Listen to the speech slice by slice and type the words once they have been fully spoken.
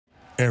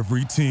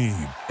Every team,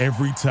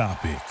 every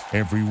topic,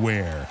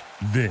 everywhere.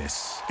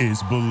 This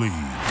is Believe.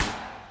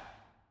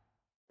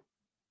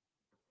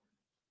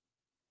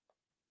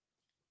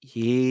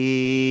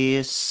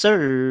 Yes,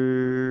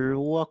 sir.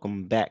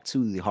 Welcome back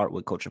to the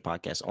Heartwood Culture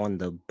Podcast on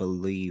the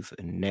Believe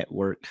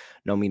Network.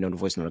 No me, no the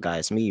voice, no the guy.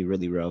 It's me,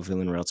 really real,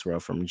 villain real Terrell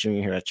from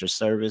Junior here at your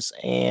service.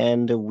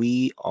 And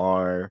we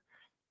are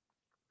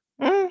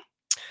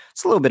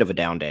it's a little bit of a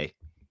down day.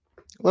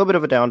 A little bit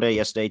of a down day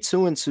yesterday.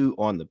 2-2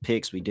 on the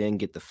picks. We didn't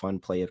get the fun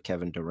play of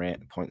Kevin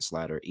Durant point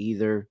slider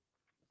either.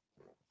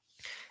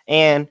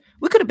 And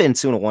we could have been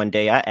 2-1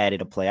 day. I added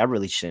a play. I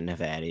really shouldn't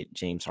have added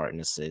James Harden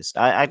assist.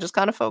 I just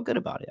kind of felt good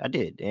about it. I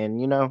did.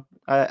 And,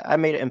 I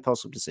made an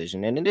impulsive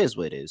decision, and it is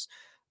what it is.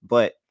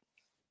 But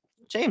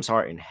James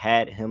Harden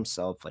had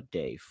himself a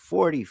day,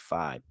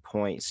 45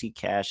 points. He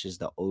cashes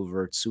the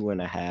over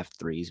 2.5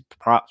 threes.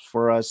 Props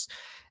for us.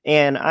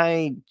 And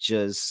I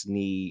just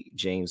need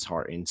James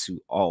Harden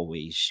to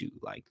always shoot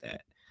like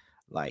that.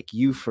 Like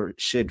you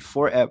should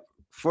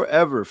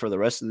forever for the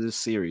rest of this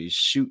series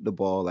shoot the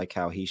ball like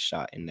how he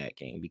shot in that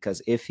game.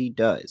 Because if he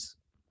does,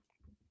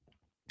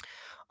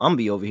 I'm gonna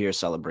be over here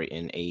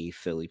celebrating a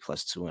Philly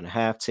plus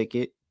 2.5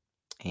 ticket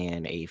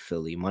and a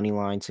Philly money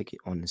line ticket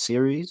on the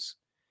series.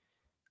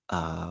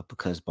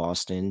 Because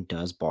Boston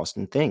does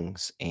Boston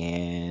things,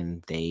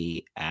 and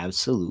they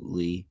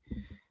absolutely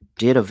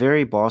did a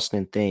very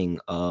Boston thing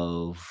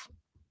of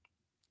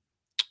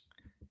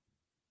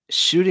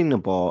shooting the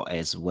ball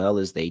as well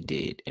as they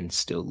did and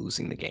still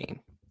losing the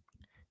game.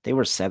 They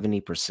were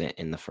 70%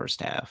 in the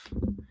first half,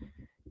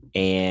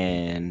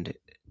 and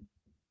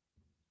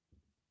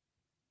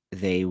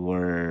they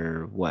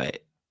were what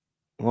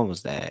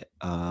was that?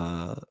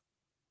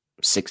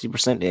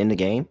 60% to end the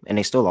game, and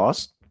they still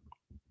lost.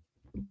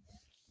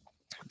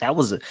 That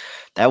was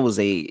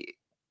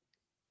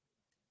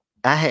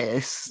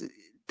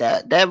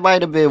that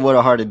might have been one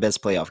of Harden's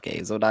best playoff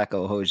games. I'm not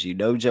gonna hold you.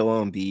 No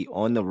Joel Embiid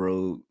on the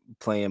road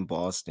playing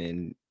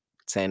Boston,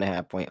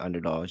 10.5 point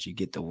underdogs. You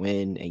get the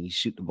win and you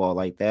shoot the ball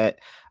like that.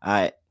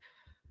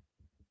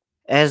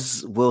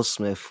 As Will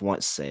Smith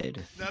once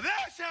said, "Now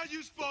that's how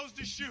you're supposed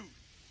to shoot.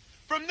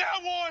 From now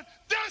on,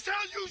 that's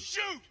how you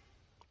shoot.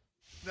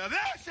 Now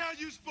that's how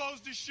you're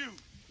supposed to shoot."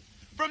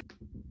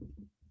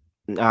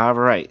 All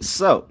right,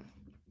 so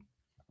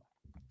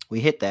we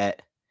hit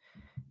that.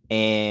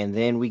 And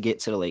then we get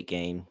to the late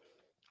game.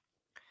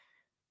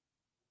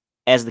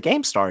 As the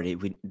game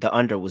started, the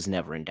under was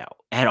never in doubt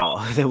at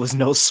all. There was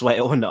no sweat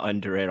on the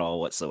under at all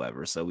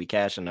whatsoever. So we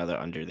cash another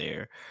under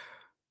there.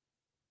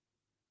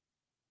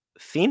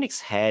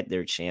 Phoenix had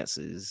their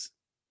chances,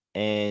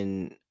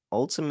 and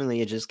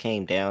ultimately it just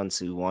came down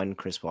to one,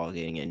 Chris Paul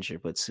getting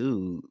injured, but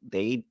two,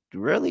 they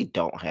really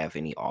don't have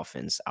any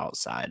offense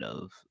outside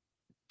of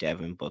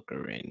Devin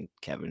Booker and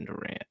Kevin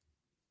Durant.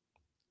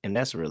 And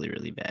that's really,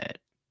 really bad.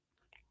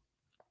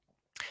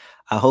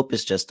 I hope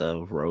it's just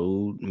a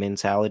road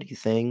mentality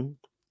thing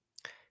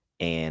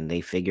and they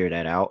figure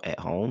that out at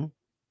home.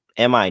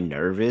 Am I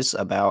nervous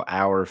about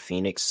our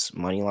Phoenix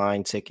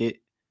moneyline ticket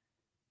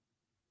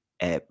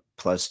at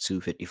plus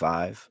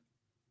 255?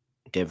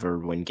 Denver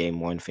win game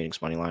one, Phoenix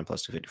moneyline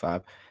plus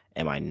 255.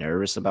 Am I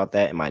nervous about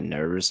that? Am I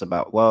nervous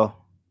about,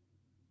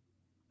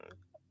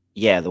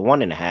 yeah, the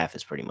 1.5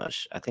 is pretty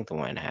much, I think the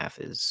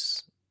 1.5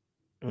 is,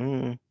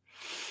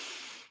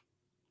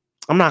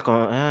 I'm not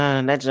going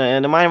to,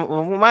 the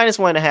minus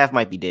 1.5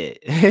 might be dead.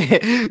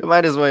 The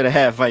minus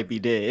 1.5 might be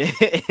dead.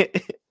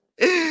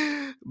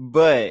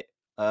 But,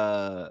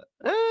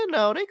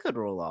 no, they could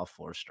roll off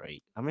 4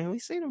 straight. I mean,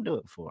 we've seen them do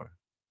it before.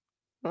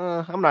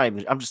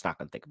 I'm just not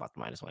going to think about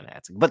the minus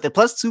 1.5. But the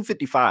plus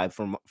 255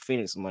 from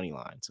Phoenix money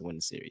line to win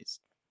the series.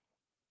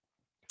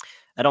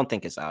 I don't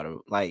think it's out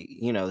of,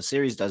 the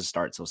series doesn't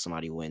start till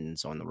somebody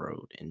wins on the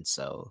road. And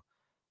so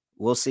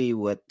we'll see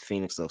what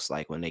Phoenix looks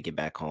like when they get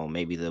back home.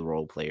 Maybe the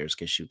role players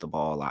can shoot the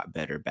ball a lot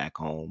better back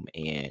home.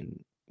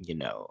 And,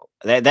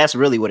 that's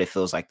really what it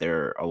feels like.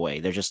 They're away.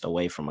 They're just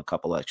away from a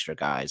couple extra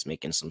guys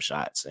making some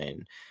shots,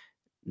 and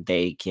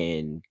they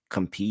can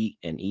compete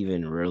and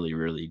even really,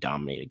 really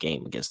dominate a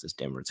game against this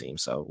Denver team.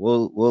 So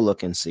we'll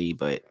look and see,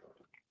 but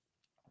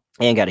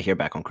and got to hear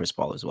back on Chris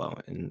Paul as well.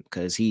 And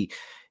because he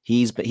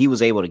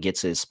was able to get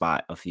to his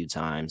spot a few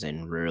times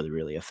and really,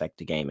 really affect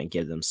the game and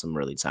give them some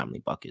really timely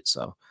buckets.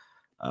 So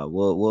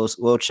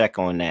we'll check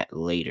on that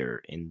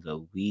later in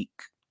the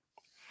week.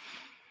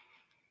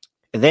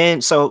 And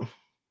then, so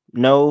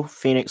no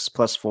Phoenix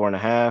plus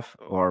 4.5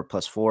 or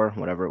plus 4,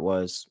 whatever it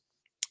was.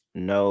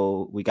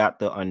 No, we got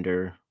the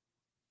under.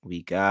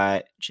 We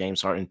got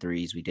James Harden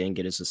threes. We didn't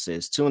get his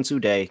assist. 2-2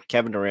 day.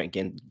 Kevin Durant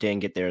didn't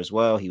get there as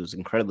well. He was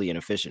incredibly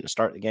inefficient to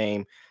start the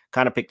game.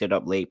 Kind of picked it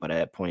up late, but at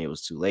that point it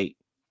was too late.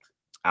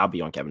 I'll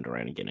be on Kevin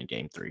Durant again in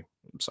game 3.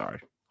 I'm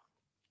sorry.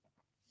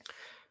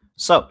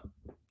 So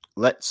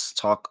let's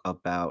talk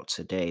about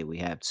today. We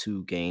have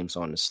 2 games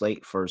on the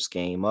slate. First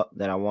game up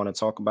that I want to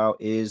talk about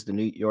is the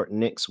New York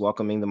Knicks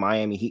welcoming the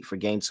Miami Heat for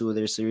game 2 of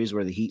their series,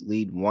 where the Heat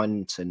lead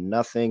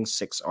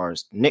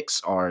 1-0.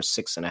 Knicks are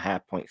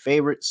 6.5 point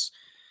favorites.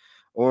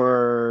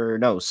 Or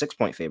no, 6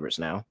 point favorites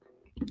now.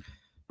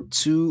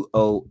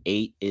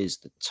 208 is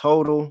the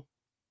total.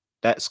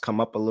 That's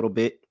come up a little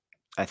bit.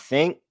 I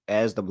think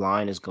as the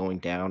line is going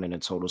down and the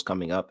total's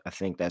coming up, I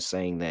think that's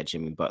saying that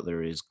Jimmy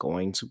Butler is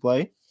going to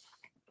play.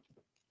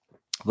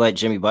 But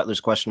Jimmy Butler's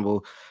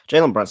questionable.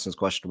 Jalen Brunson's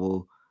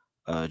questionable.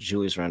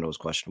 Julius Randle is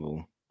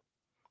questionable.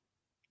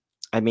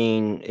 I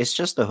mean, it's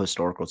just a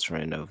historical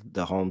trend of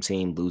the home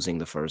team losing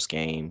the first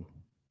game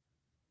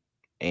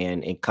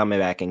and coming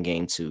back in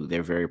game two.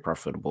 They're very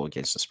profitable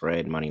against the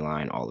spread, money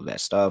line, all of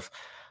that stuff.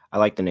 I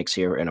like the Knicks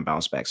here in a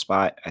bounce back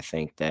spot. I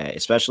think that,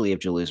 especially if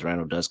Julius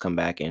Randle does come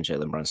back and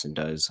Jalen Brunson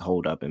does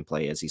hold up and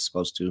play as he's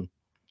supposed to,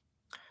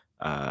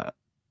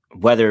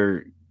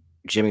 whether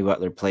Jimmy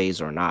Butler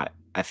plays or not,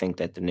 I think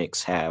that the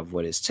Knicks have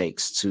what it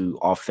takes to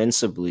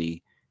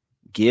offensively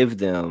give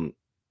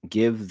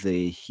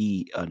the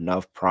Heat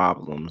enough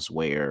problems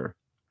where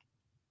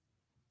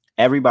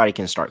everybody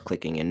can start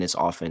clicking in this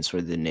offense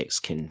where the Knicks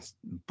can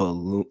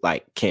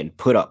can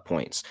put up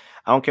points.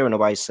 I don't care what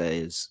nobody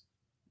says.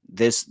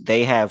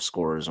 They have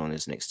scorers on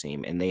this Knicks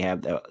team, and they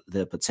have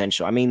the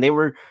potential. I mean, they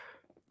were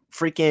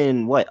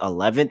freaking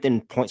 11th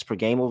in points per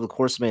game over the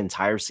course of an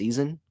entire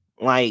season.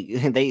 Like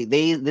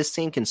this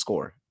team can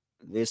score.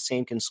 This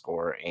team can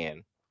score,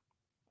 and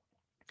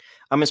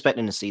I'm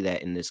expecting to see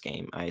that in this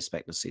game. I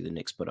expect to see the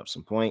Knicks put up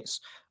some points,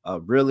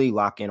 really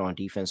lock in on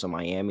defense on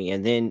Miami,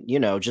 and then,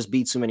 just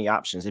be too many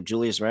options. If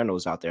Julius Randle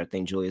is out there, I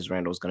think Julius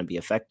Randle is going to be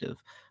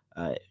effective.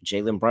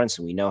 Jalen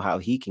Brunson, we know how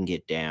he can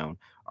get down.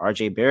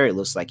 RJ Barrett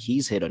looks like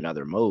he's hit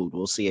another mode.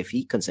 We'll see if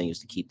he continues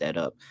to keep that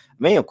up.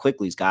 Emmanuel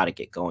Quickly's got to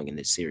get going in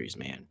this series,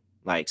 man.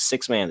 Like,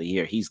 6th man of the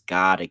year, he's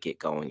got to get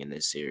going in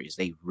this series.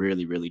 They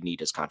really, really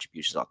need his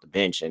contributions off the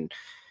bench. And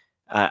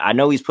I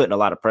know he's putting a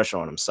lot of pressure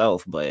on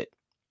himself, but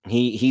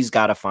he's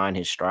got to find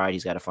his stride.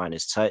 He's got to find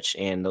his touch,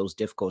 and those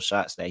difficult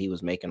shots that he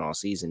was making all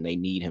season, they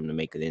need him to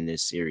make it in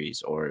this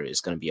series, or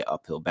it's going to be an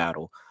uphill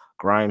battle.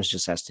 Grimes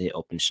just has to hit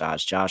open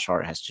shots. Josh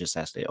Hart has to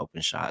hit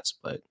open shots.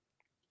 But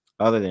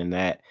other than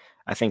that,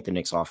 I think the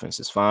Knicks offense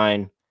is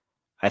fine.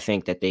 I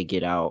think that they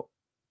get out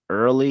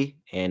early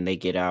and they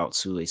get out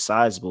to a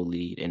sizable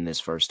lead in this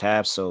first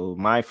half. So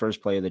my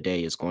first play of the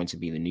day is going to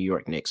be the New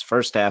York Knicks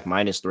first half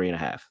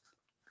 -3.5,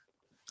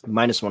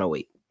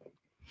 -108.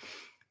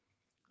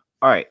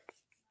 All right.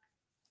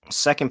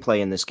 Second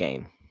play in this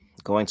game,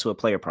 going to a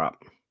player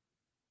prop.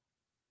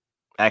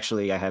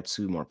 Actually, I have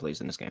 2 more plays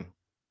in this game,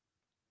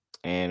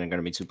 and they're going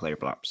to be 2 player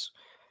props.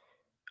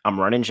 I'm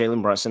running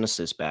Jalen Brunson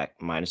assist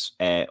back minus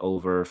at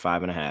over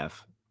 5.5.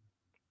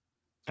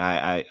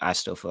 I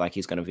still feel like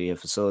he's going to be a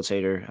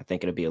facilitator. I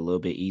think it'll be a little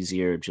bit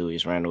easier if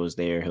Julius Randle is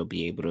there. He'll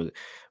be able to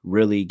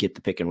really get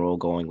the pick and roll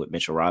going with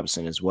Mitchell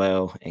Robinson as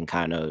well. And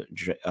kind of,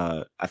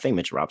 I think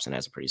Mitchell Robinson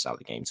has a pretty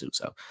solid game too.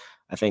 So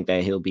I think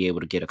that he'll be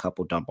able to get a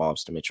couple dump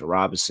offs to Mitchell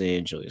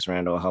Robinson. Julius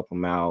Randle will help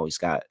him out. He's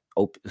got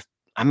open.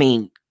 I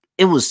mean,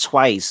 it was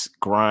twice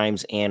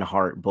Grimes and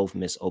Hart both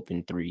missed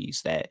open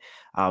threes that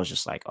I was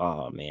just like,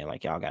 oh man,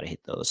 like y'all got to hit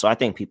those. So I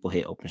think people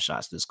hit open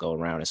shots this go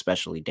around,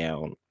 especially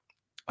down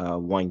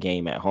 1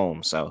 game at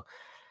home. So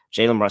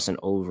Jalen Brunson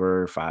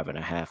over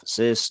 5.5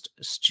 assists.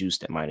 It's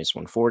juiced at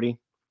 -140.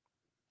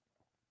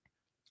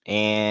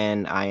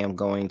 And I am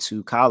going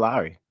to Kyle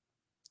Lowry,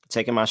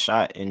 taking my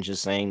shot and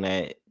just saying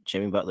that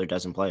Jimmy Butler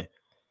doesn't play.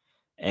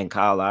 And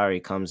Kyle Lowry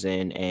comes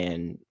in,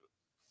 and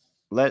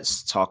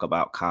let's talk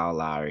about Kyle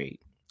Lowry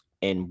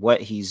and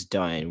what he's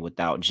done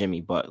without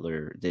Jimmy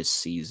Butler this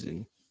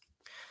season.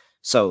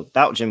 So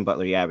without Jimmy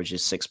Butler, he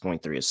averages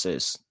 6.3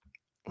 assists.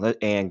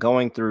 And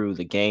going through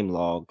the game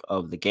log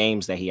of the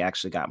games that he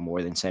actually got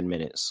more than 10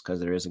 minutes, because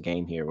there is a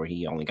game here where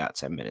he only got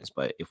 10 minutes.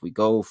 But if we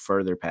go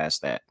further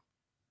past that,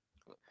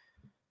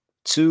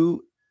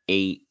 2,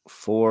 8,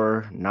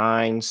 4,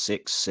 9,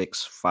 6,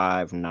 6,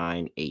 5,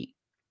 9, 8.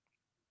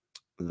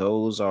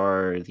 Those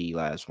are the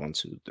last 1,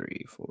 2,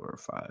 3, 4,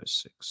 5,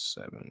 6,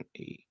 7,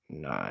 8,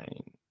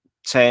 9,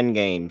 10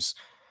 games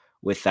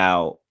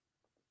without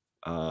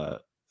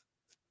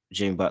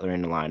Jimmy Butler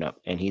in the lineup,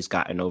 and he's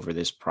gotten over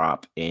this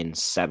prop in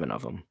 7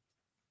 of them.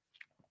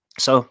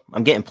 So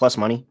I'm getting plus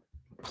money,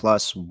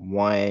 plus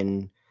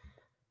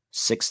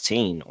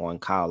 116 on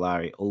Kyle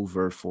Lowry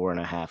over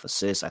 4.5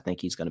 assists. I think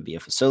he's going to be a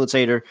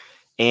facilitator.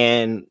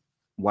 And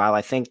while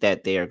I think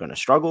that they are going to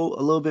struggle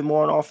a little bit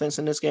more on offense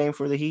in this game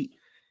for the Heat,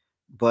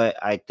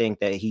 but I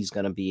think that he's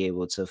going to be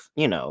able to,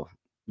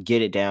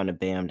 get it down to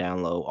Bam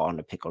down low on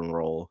the pick and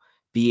roll,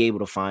 be able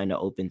to find an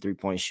open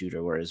 3-point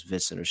shooter, whereas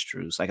Vincent or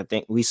Strus. Like, I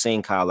think we've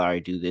seen Kyle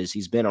Lowry do this.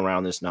 He's been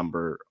around this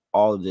number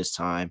all of this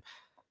time.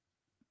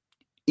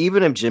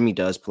 Even if Jimmy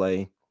does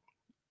play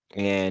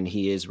and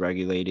he is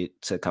regulated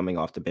to coming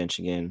off the bench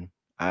again,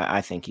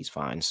 I think he's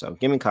fine. So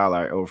give me Kyle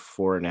Lowry over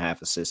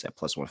 4.5 assists at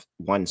plus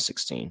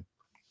 116.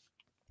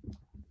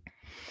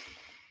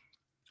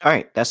 All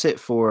right, that's it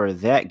for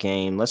that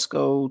game. Let's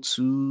go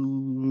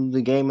to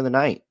the game of the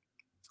night.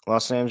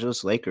 Los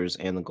Angeles Lakers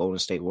and the Golden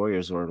State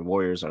Warriors, or the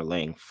Warriors are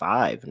laying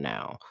 5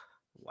 now.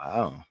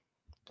 Wow.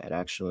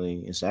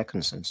 Is that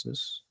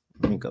consensus?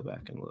 Let me go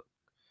back and look.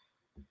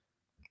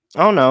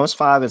 Oh no, it's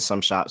 5 in some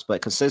shops,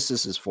 but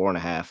consensus is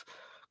 4.5.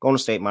 Golden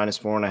State minus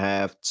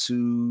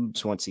 4.5,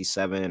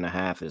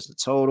 227.5 is the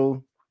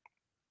total.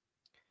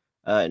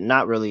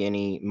 Not really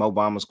any. Mo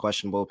Bamba's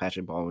questionable.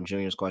 Patrick Baldwin Jr.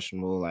 is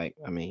questionable.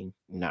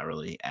 Not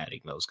really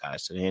adding those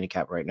guys to the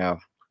handicap right now.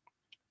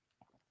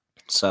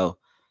 So,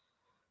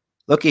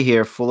 looky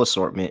here, full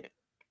assortment.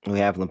 We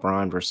have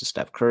LeBron versus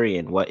Steph Curry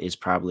in what is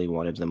probably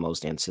one of the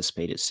most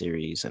anticipated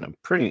series in a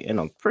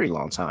pretty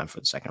long time for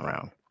the second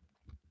round.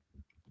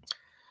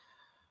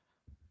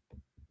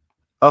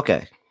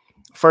 Okay,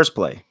 first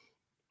play.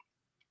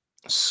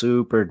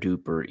 Super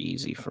duper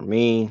easy for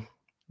me.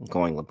 I'm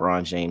going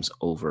LeBron James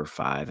over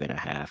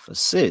 5.5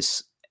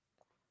 assists.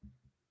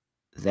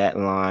 That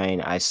line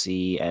I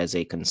see as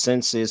a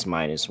consensus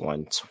minus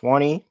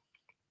 120,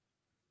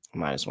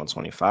 minus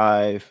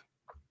 125.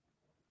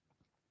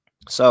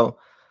 So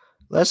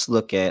let's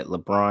look at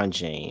LeBron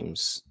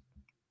James.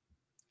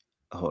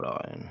 Hold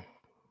on.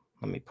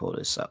 Let me pull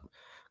this up.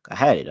 I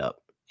had it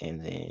up. And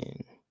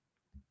then,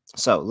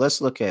 so let's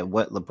look at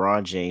what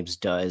LeBron James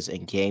does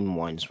in game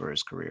ones for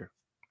his career.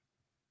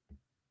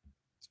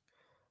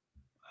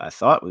 I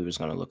thought we was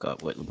going to look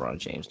up what LeBron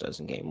James does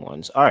in game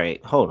ones. All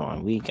right, hold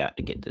on. We got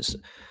to get this.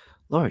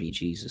 Lordy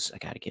Jesus, I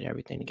got to get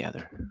everything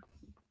together.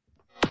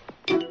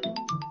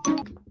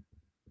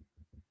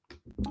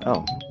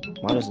 Oh,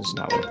 why does this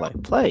not want to play?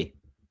 Play.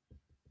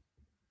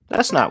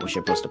 That's not what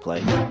you're supposed to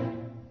play.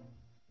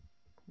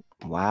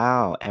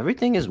 Wow,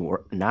 everything is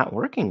not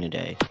working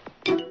today.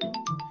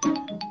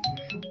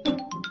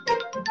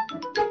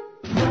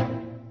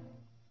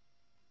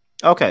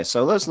 Okay,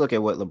 so let's look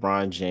at what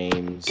LeBron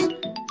James.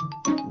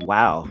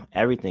 Wow,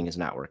 everything is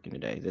not working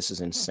today. This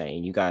is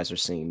insane. You guys are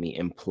seeing me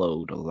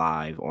implode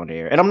live on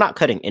air. And I'm not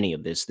cutting any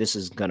of this. This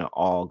is going to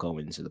all go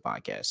into the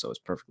podcast, so it's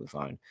perfectly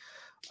fine.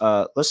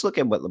 Let's look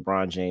at what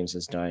LeBron James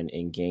has done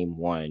in game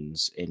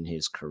ones in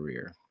his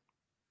career.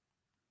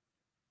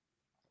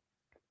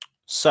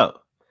 So,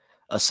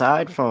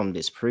 aside from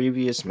this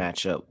previous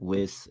matchup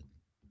with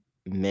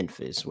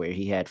Memphis, where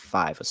he had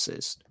 5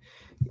 assists,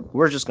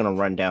 we're just going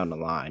to run down the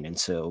line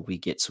until we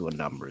get to a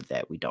number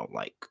that we don't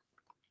like.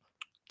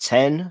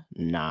 10,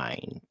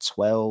 9,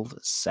 12,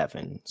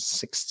 7,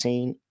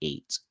 16,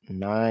 8,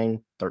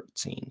 9,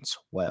 13,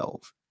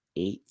 12,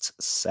 8,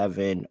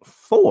 7,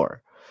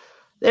 4.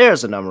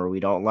 There's a number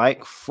we don't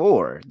like,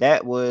 4.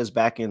 That was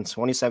back in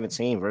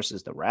 2017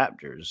 versus the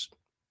Raptors.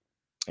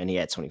 And he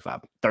had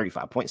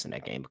 35 points in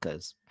that game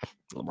because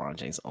LeBron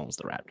James owns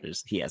the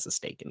Raptors. He has a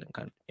stake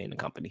in the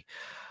company.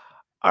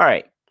 All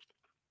right.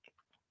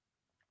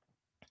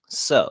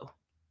 So,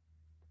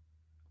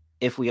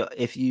 if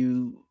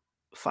you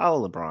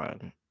follow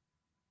LeBron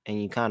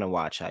and you kind of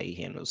watch how he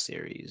handles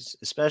series,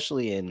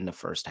 especially in the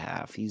first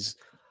half, he's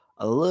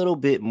a little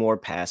bit more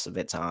passive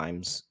at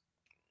times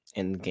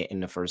in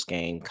the first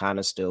game, kind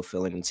of still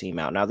filling the team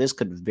out. Now, this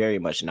could very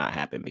much not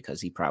happen because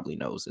he probably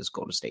knows this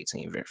Golden State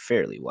team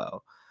fairly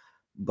well,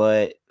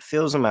 but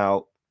fills them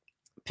out,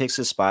 picks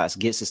his spots,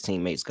 gets his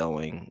teammates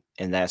going,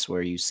 and that's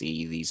where you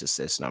see these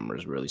assist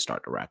numbers really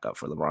start to rack up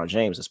for LeBron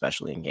James,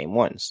 especially in game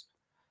ones.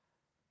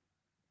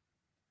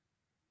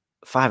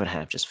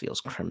 5.5 just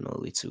feels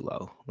criminally too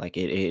low. Like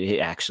it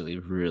actually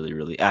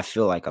really, I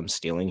feel like I'm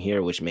stealing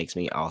here, which makes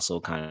me also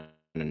kind of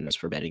nervous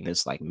for betting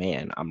this. Like,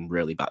 man, I'm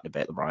really about to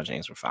bet LeBron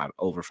James for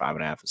over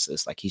 5.5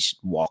 assists. Like, he should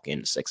walk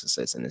in 6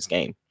 assists in this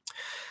game.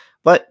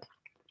 But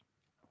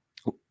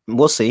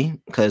we'll see,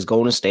 because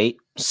Golden State,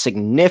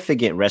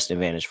 significant rest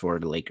advantage for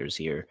the Lakers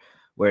here,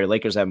 where the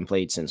Lakers haven't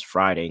played since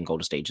Friday, and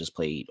Golden State just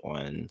played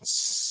on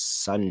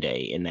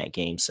Sunday in that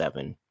game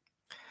 7.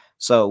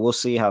 So we'll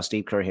see how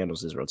Steve Kerr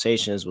handles his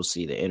rotations. We'll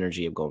see the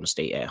energy of Golden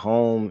State at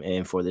home.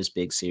 And for this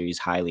big series,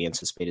 highly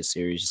anticipated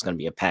series, it's going to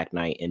be a packed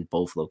night in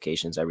both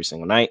locations every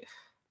single night.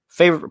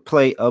 Favorite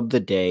play of the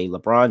day,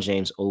 LeBron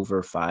James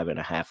over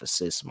 5.5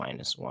 assists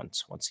minus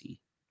 120.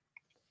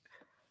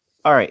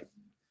 All right.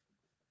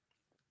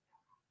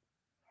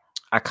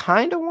 I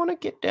kind of want to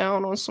get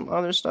down on some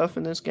other stuff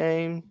in this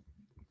game,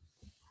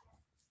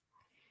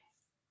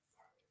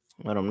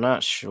 but I'm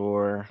not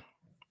sure.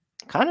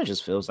 Kind of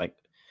just feels like,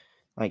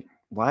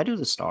 why do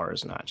the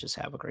Stars not just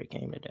have a great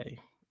game today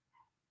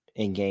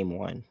in game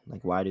one?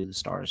 Like, why do the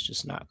Stars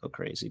just not go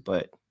crazy?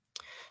 But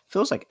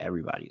feels like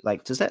everybody,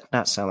 like, does that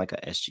not sound like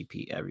a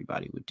SGP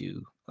everybody would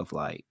do of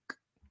like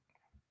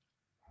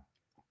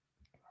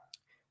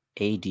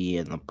AD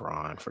and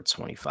LeBron for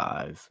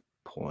 25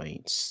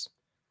 points,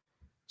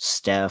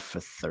 Steph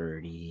for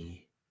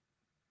 30.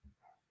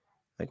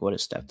 Like, what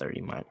is Steph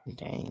 30?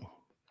 Dang.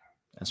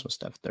 That's what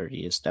Steph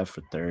 30 is. Steph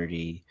for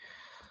 30.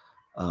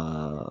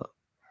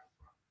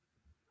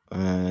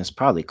 It's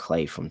probably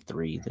Clay from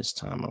 3 this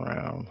time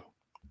around.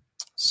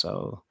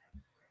 So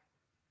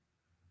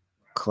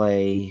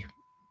Clay,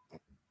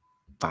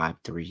 5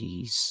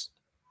 threes,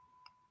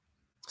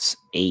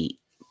 8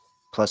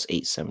 plus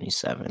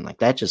 877. Like,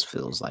 that just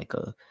feels like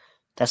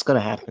that's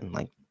gonna happen.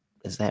 Like,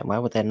 why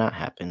would that not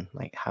happen?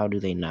 Like, how do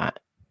they not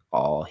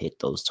all hit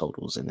those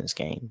totals in this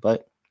game?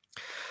 But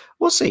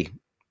we'll see.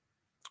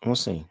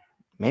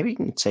 Maybe you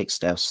can take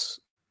Steph's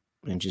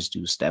and just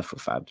do Steph for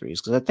 5 threes,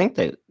 because I think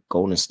that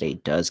Golden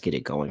State does get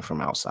it going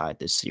from outside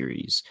this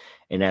series.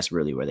 And that's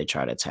really where they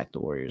try to attack the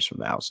Warriors from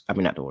the outside. I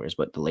mean, not the Warriors,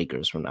 but the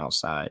Lakers from the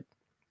outside.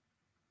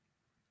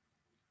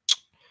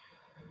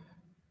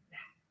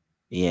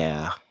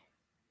 Yeah.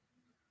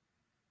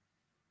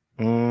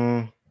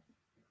 I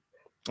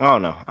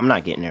don't know. I'm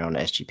not getting there on the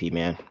SGP,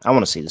 man. I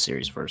want to see the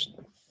series first.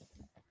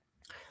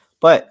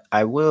 But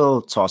I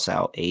will toss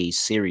out a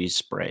series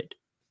spread.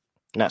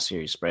 Not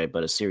series spread,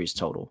 but a series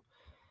total.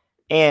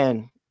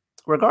 And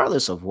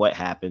regardless of what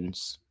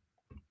happens,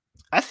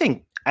 I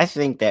think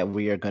that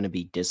we are going to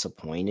be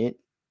disappointed.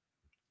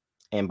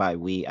 And by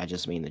we, I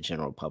just mean the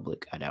general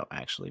public. I don't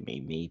actually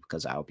mean me,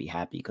 because I'll be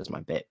happy because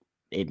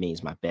it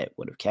means my bet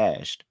would have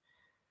cashed.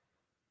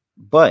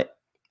 But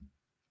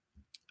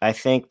I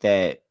think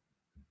that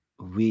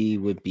we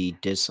would be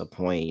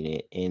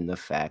disappointed in the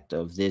fact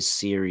of this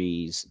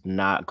series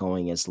not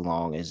going as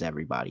long as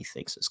everybody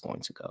thinks it's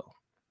going to go.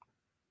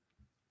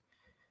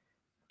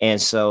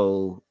 And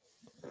so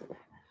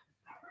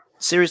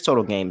series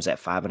total games at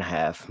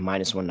 5.5,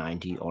 minus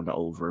 190 on the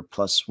over,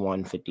 plus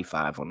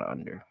 155 on the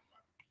under.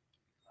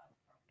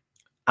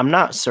 I'm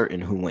not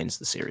certain who wins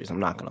the series. I'm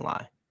not going to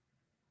lie.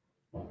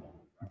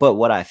 But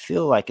what I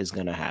feel like is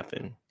going to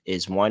happen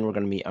is, one, we're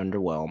going to be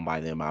underwhelmed by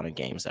the amount of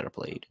games that are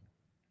played.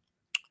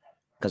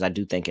 Because I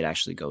do think it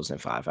actually goes in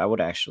 5.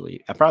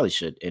 I probably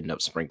should end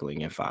up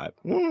sprinkling in 5.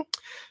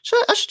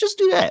 I should just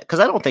do that,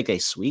 because I don't think they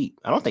sweep.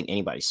 I don't think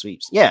anybody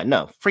sweeps. Yeah,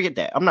 no, forget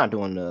that. I'm not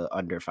doing the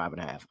under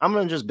 5.5. I'm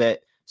going to just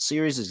bet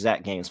series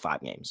exact games, 5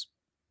 games.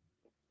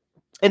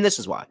 And this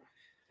is why.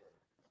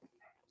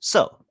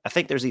 So I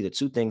think there's either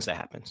two things that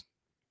happens.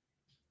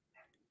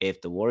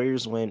 If the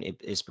Warriors win,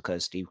 it's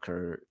because Steve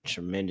Kerr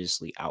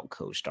tremendously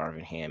outcoached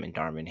Darvin Ham, and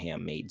Darvin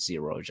Ham made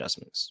 0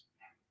 adjustments.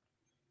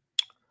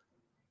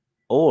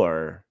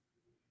 Or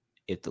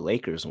if the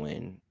Lakers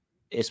win,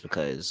 it's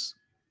because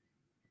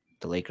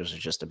the Lakers are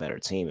just a better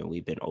team, and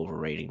we've been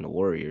overrating the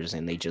Warriors,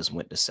 and they just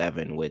went to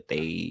 7 with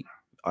a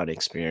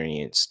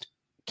unexperienced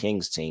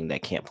Kings team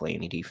that can't play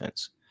any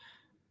defense.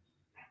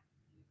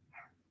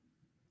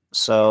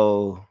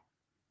 So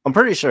I'm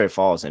pretty sure it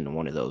falls into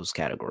one of those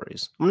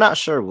categories. I'm not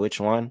sure which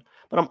one,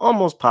 but I'm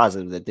almost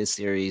positive that this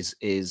series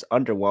is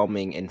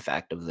underwhelming in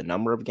fact of the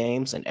number of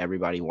games, and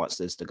everybody wants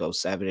this to go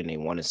 7, and they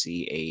want to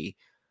see a,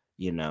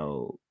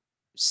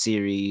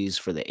 series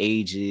for the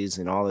ages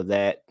and all of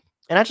that.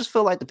 And I just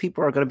feel like the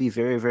people are going to be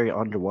very, very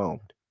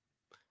underwhelmed.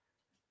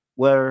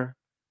 Where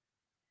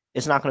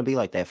it's not going to be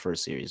like that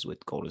first series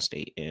with Golden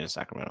State and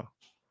Sacramento.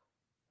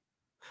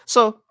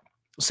 So,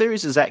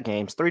 series is at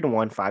games,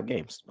 3-1, 5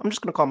 games. I'm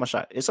just going to call my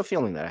shot. It's a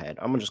feeling that I had.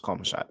 I'm going to just call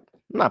my shot.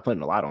 I'm not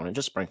putting a lot on it,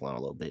 just sprinkling a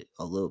little bit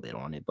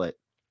on it. But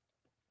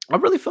I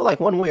really feel like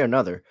one way or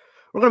another,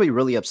 we're going to be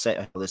really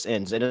upset how this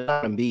ends. And it's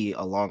not going to be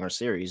a longer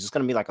series. It's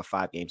going to be like a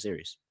 5-game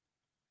series.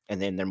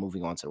 And then they're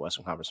moving on to the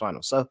Western Conference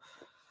Finals. So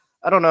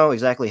I don't know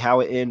exactly how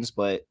it ends,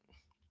 but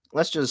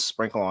let's just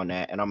sprinkle on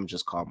that. And I'm going to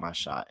just call my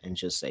shot and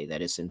just say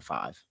that it's in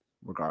 5,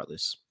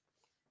 regardless.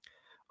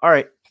 All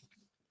right.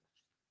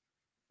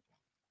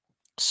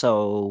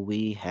 So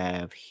we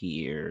have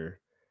here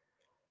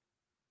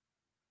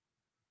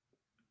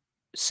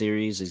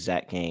series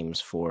exact games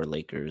for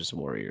Lakers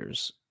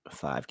Warriors,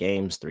 5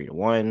 games,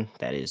 3-1.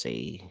 That is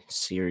a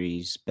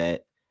series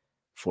bet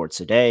for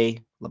today.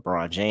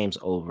 LeBron James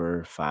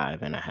over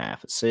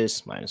 5.5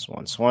 assists, minus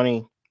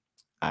 120.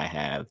 I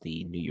have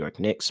the New York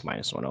Knicks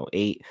minus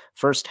 108.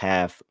 First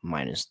half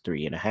minus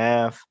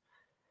 3.5.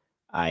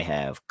 I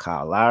have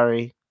Kyle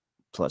Lowry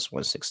plus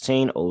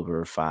 116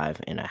 over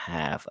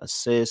 5.5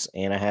 assists.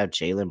 And I have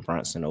Jalen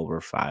Brunson over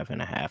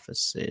 5.5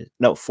 assists.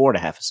 No,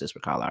 4.5 assists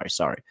for Kyle Lowry.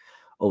 Sorry.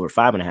 Over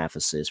 5.5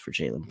 assists for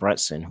Jalen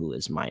Brunson, who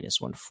is minus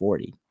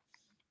 140.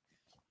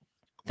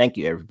 Thank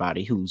you,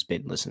 everybody who's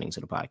been listening to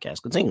the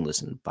podcast. Continue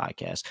listening to the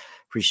podcast.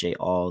 Appreciate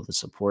all the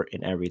support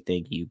and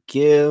everything you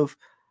give.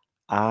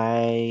 Make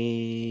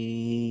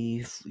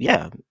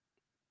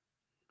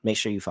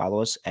sure you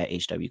follow us at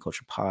HW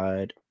Culture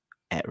Pod,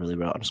 at really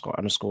real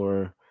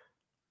 __,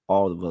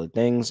 all the other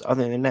things.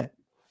 Other than that,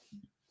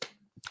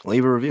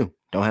 leave a review.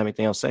 Don't have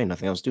anything else to say,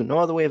 nothing else to do. No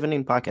other way of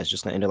ending the podcast.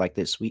 Just gonna end it like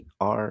this. We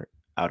are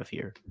out of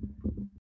here.